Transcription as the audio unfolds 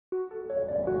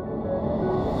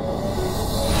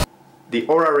The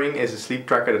Oura Ring is a sleep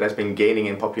tracker that has been gaining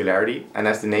in popularity, and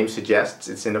as the name suggests,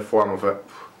 it's in the form of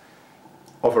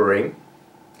a ring.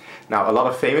 Now, a lot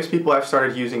of famous people have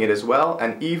started using it as well,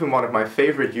 and even one of my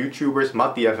favorite YouTubers,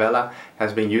 Matt Diavella,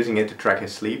 has been using it to track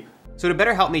his sleep. So to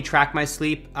better help me track my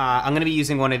sleep, I'm going to be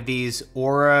using one of these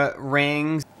Oura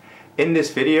Rings. In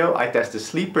this video, I test the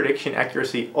sleep prediction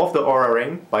accuracy of the Oura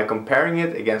Ring by comparing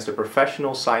it against a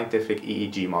professional scientific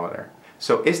EEG monitor.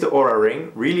 So is the Oura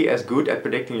Ring really as good at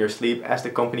predicting your sleep as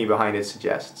the company behind it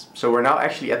suggests? So we're now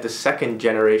actually at the second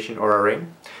generation Oura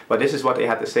Ring, but this is what they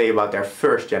had to say about their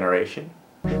first generation.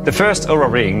 The first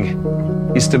Oura Ring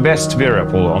is the best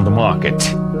wearable on the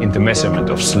market in the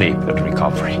measurement of sleep and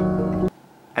recovery.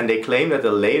 And they claim that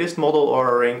the latest model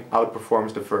Oura Ring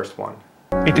outperforms the first one.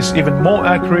 It is even more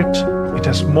accurate, it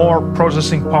has more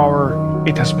processing power,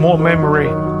 it has more memory.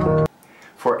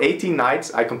 For 18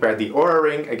 nights I compared the Oura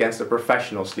Ring against a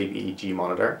professional sleep EEG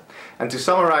monitor. And to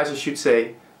summarize, I should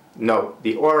say, no,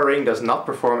 the Oura Ring does not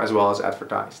perform as well as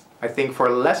advertised. I think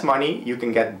for less money you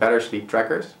can get better sleep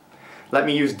trackers. Let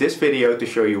me use this video to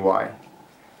show you why.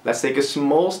 Let's take a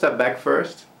small step back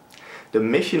first. The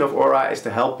mission of Oura is to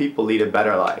help people lead a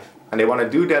better life. And they want to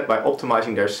do that by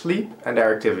optimizing their sleep and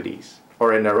their activities.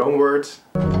 Or in their own words,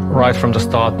 right from the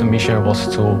start the mission was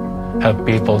to help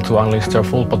people to unleash their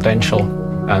full potential,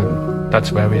 and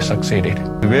that's where we succeeded.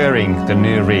 Wearing the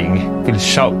new ring will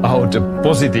shout out a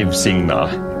positive signal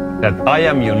that I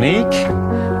am unique,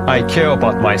 I care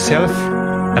about myself,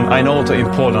 and I know the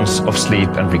importance of sleep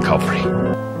and recovery.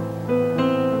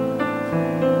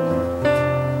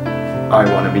 I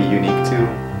want to be unique too.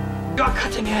 You are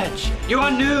cutting edge, you are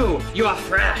new, you are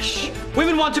fresh.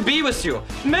 Women want to be with you,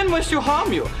 men wish to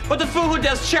harm you, but the fool who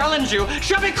dares challenge you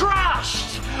shall be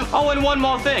crushed. Oh, and one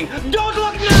more thing, don't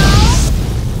look now!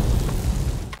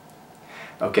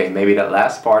 Okay, maybe that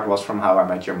last part was from How I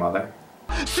Met Your Mother.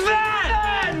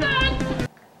 Sven!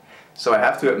 So I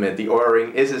have to admit, the Oura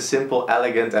Ring is a simple,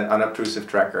 elegant and unobtrusive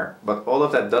tracker, but all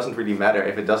of that doesn't really matter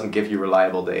if it doesn't give you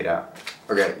reliable data.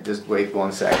 Okay, just wait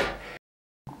one sec.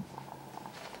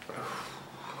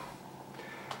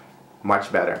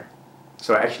 Much better.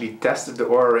 So I actually tested the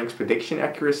Oura Ring's prediction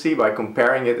accuracy by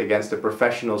comparing it against a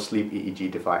professional sleep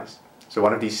EEG device. So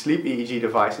one of these sleep EEG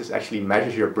devices actually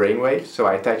measures your brainwaves, so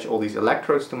I attach all these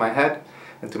electrodes to my head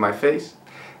and to my face,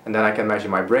 and then I can measure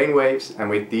my brainwaves, and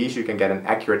with these you can get an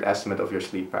accurate estimate of your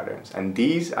sleep patterns. And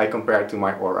these I compared to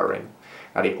my Oura Ring.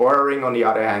 Now the Oura Ring on the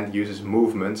other hand uses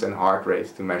movements and heart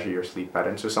rate to measure your sleep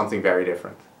patterns, so something very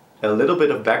different. A little bit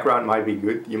of background might be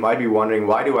good. You might be wondering,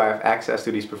 why do I have access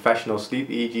to these professional sleep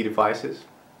EEG devices?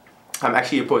 I'm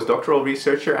actually a postdoctoral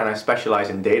researcher and I specialize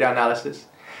in data analysis.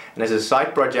 And as a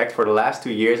side project for the last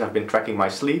 2 years I've been tracking my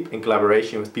sleep in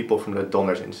collaboration with people from the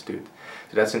Donders Institute.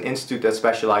 So that's an institute that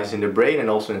specializes in the brain and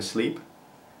also in sleep.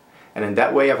 And in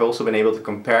that way I've also been able to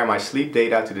compare my sleep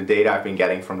data to the data I've been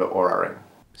getting from the Oura Ring.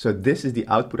 So this is the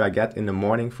output I get in the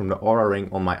morning from the Oura Ring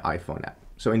on my iPhone app.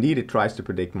 So indeed it tries to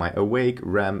predict my awake,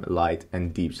 REM, light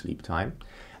and deep sleep time.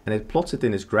 And it plots it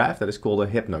in this graph that is called a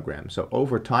hypnogram. So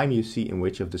over time you see in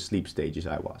which of the sleep stages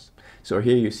I was. So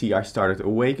here you see I started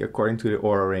awake according to the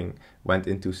Oura Ring, went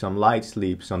into some light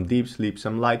sleep, some deep sleep,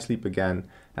 some light sleep again,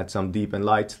 had some deep and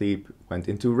light sleep, went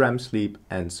into REM sleep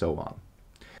and so on.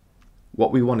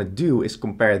 What we want to do is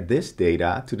compare this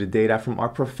data to the data from our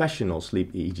professional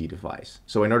sleep EEG device.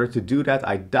 So in order to do that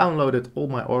I downloaded all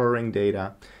my Oura Ring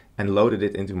data and loaded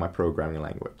it into my programming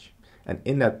language. And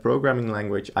in that programming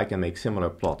language I can make similar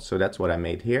plots. So that's what I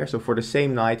made here. So for the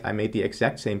same night I made the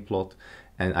exact same plot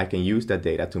and I can use that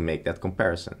data to make that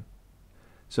comparison.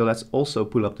 So let's also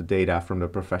pull up the data from the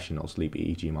professional sleep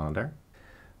EEG monitor.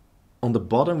 On the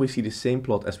bottom we see the same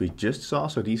plot as we just saw.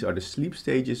 So these are the sleep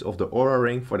stages of the Oura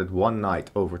Ring for that one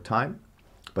night over time.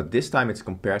 But this time it's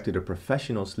compared to the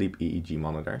professional sleep EEG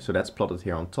monitor. So that's plotted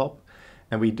here on top.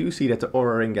 And we do see that the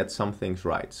Oura Ring gets some things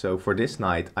right. So for this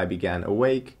night I began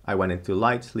awake, I went into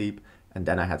light sleep, and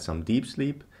then I had some deep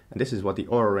sleep. And this is what the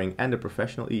Oura Ring and the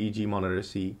professional EEG monitor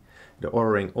see. The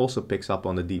Oura Ring also picks up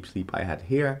on the deep sleep I had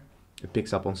here. It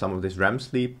picks up on some of this REM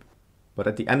sleep. But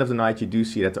at the end of the night you do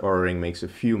see that the Oura Ring makes a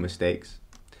few mistakes.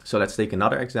 So let's take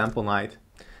another example night.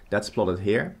 That's plotted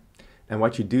here. And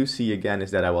what you do see again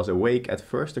is that I was awake at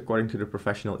first according to the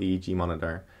professional EEG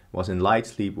monitor, was in light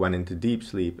sleep, went into deep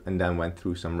sleep and then went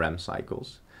through some REM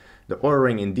cycles. The Oura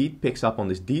Ring indeed picks up on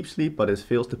this deep sleep, but it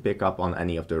fails to pick up on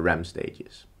any of the REM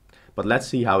stages. But let's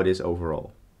see how it is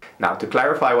overall. Now to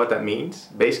clarify what that means,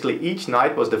 basically each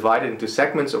night was divided into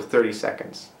segments of 30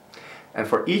 seconds. And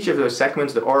for each of those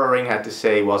segments the Oura Ring had to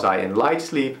say, was I in light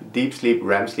sleep, deep sleep,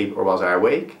 REM sleep or was I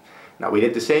awake? Now we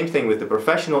did the same thing with the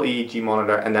professional EEG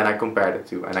monitor, and then I compared the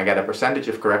two, and I get a percentage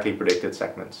of correctly predicted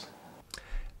segments.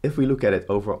 If we look at it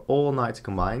over all nights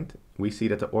combined, we see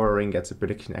that the Oura Ring gets a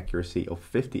prediction accuracy of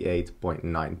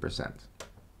 58.9%.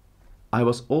 I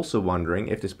was also wondering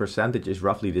if this percentage is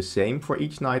roughly the same for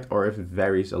each night or if it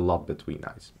varies a lot between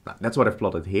nights. Now, that's what I've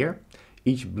plotted here.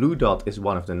 Each blue dot is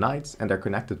one of the nights and they're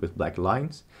connected with black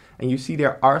lines. And you see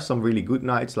there are some really good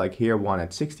nights, like here one at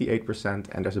 68%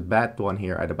 and there's a bad one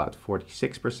here at about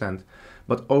 46%.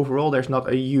 But overall there's not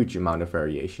a huge amount of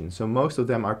variation, so most of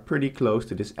them are pretty close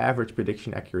to this average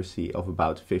prediction accuracy of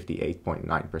about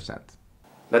 58.9%.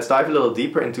 Let's dive a little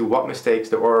deeper into what mistakes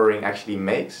the Oura Ring actually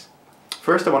makes.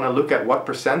 First, I want to look at what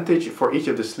percentage for each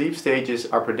of the sleep stages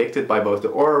are predicted by both the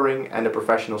Oura Ring and the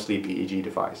professional sleep EEG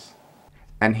device.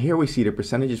 And here we see the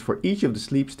percentages for each of the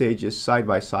sleep stages side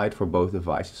by side for both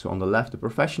devices. So on the left the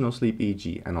professional sleep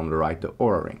EEG and on the right the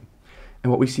Oura Ring.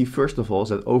 And what we see first of all is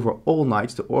that over all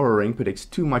nights the Oura Ring predicts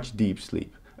too much deep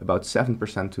sleep, about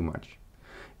 7% too much.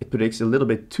 It predicts a little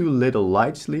bit too little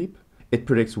light sleep. It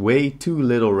predicts way too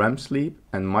little REM sleep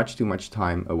and much too much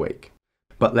time awake.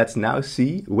 But let's now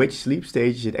see which sleep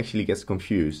stages it actually gets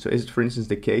confused. So is it for instance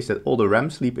the case that all the REM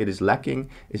sleep it is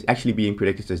lacking is actually being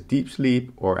predicted as deep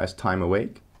sleep or as time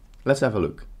awake? Let's have a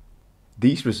look.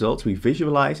 These results we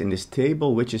visualize in this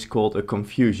table, which is called a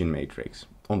confusion matrix.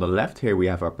 On the left here we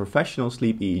have our professional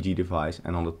sleep EEG device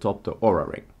and on the top the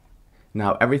Oura Ring.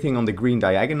 Now everything on the green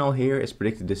diagonal here is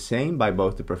predicted the same by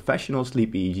both the professional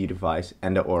sleep EEG device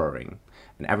and the Oura Ring.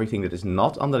 And everything that is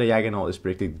not on the diagonal is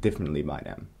predicted differently by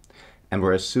them. And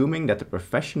we're assuming that the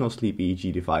professional sleep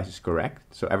EEG device is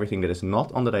correct, so everything that is not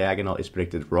on the diagonal is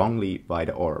predicted wrongly by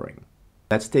the Oura Ring.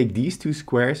 Let's take these two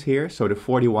squares here, so the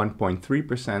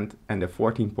 41.3% and the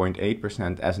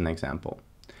 14.8% as an example.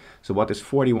 So what this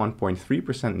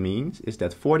 41.3% means is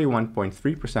that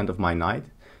 41.3% of my night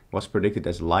was predicted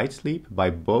as light sleep by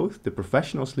both the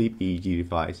professional sleep EEG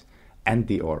device and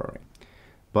the Oura Ring.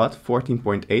 But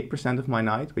 14.8% of my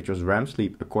night, which was REM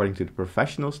sleep according to the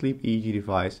professional sleep EEG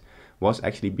device, was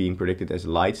actually being predicted as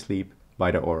light sleep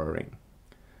by the Oura Ring.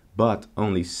 But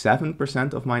only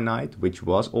 7% of my night, which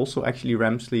was also actually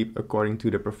REM sleep according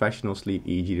to the professional sleep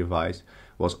EEG device,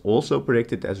 was also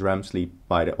predicted as REM sleep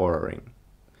by the Oura Ring.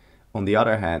 On the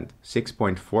other hand,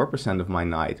 6.4% of my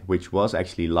night, which was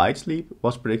actually light sleep,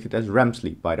 was predicted as REM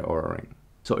sleep by the Oura Ring.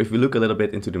 So if we look a little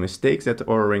bit into the mistakes that the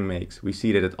Oura Ring makes, we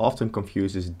see that it often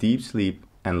confuses deep sleep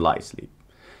and light sleep.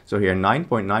 So here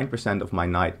 9.9% of my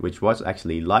night, which was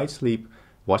actually light sleep,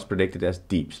 was predicted as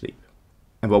deep sleep.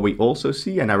 And what we also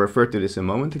see, and I referred to this a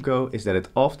moment ago, is that it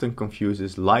often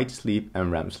confuses light sleep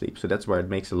and REM sleep. So that's where it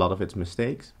makes a lot of its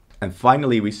mistakes. And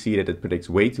finally, we see that it predicts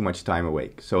way too much time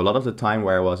awake. So a lot of the time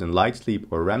where I was in light sleep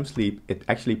or REM sleep, it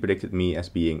actually predicted me as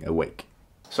being awake.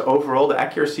 So overall, the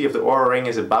accuracy of the Oura Ring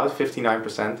is about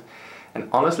 59%. And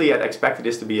honestly, I'd expected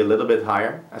this to be a little bit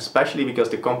higher, especially because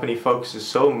the company focuses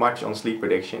so much on sleep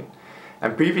prediction.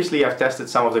 And previously I've tested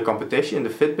some of the competition, the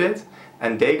Fitbit,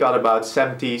 and they got about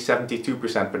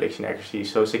 70-72% prediction accuracy,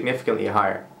 so significantly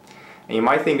higher. And you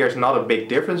might think there's not a big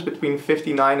difference between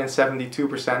 59 and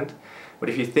 72%, but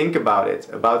if you think about it,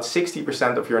 about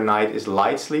 60% of your night is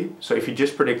light sleep. So if you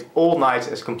just predict all nights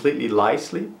as completely light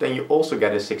sleep, then you also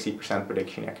get a 60%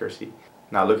 prediction accuracy.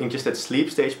 Now looking just at sleep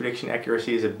stage prediction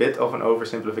accuracy is a bit of an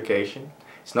oversimplification.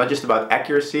 It's not just about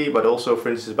accuracy, but also for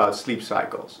instance about sleep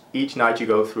cycles. Each night you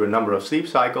go through a number of sleep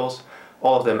cycles,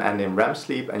 all of them end in REM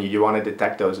sleep, and you want to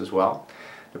detect those as well.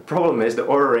 The problem is the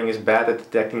Oura Ring is bad at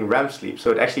detecting REM sleep,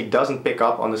 so it actually doesn't pick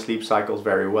up on the sleep cycles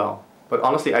very well. But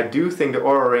honestly, I do think the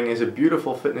Oura Ring is a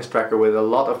beautiful fitness tracker with a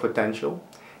lot of potential.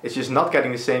 It's just not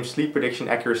getting the same sleep prediction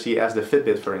accuracy as the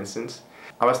Fitbit, for instance.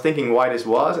 I was thinking why this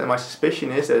was, and my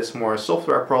suspicion is that it's more a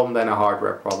software problem than a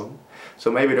hardware problem. So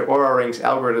maybe the Oura Ring's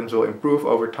algorithms will improve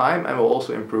over time and will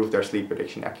also improve their sleep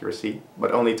prediction accuracy,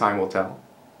 but only time will tell.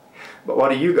 But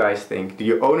what do you guys think? Do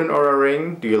you own an Oura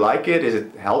Ring? Do you like it? Is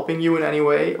it helping you in any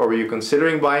way? Or were you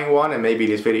considering buying one and maybe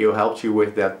this video helped you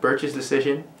with that purchase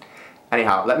decision?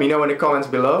 Anyhow, let me know in the comments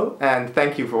below, and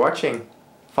thank you for watching.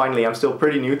 Finally, I'm still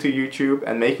pretty new to YouTube,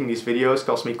 and making these videos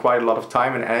cost me quite a lot of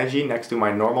time and energy next to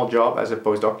my normal job as a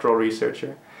postdoctoral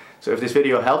researcher. So if this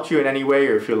video helped you in any way,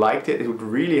 or if you liked it, it would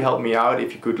really help me out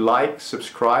if you could like,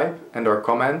 subscribe and or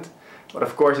comment. But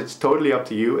of course it's totally up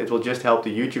to you, it will just help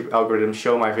the YouTube algorithm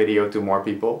show my video to more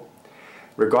people.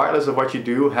 Regardless of what you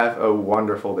do, have a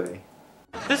wonderful day.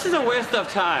 This is a waste of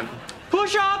time.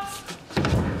 Push-ups!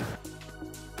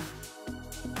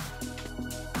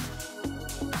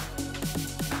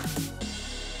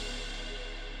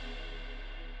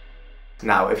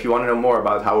 Now, if you want to know more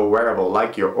about how a wearable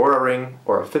like your Oura Ring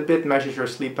or a Fitbit measures your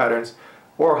sleep patterns,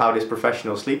 or how this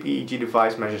professional sleep EEG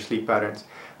device measures sleep patterns.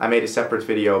 I made a separate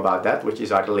video about that, which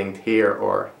is either linked here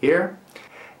or here.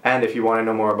 And if you want to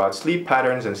know more about sleep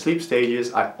patterns and sleep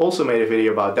stages, I also made a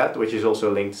video about that, which is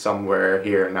also linked somewhere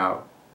here now.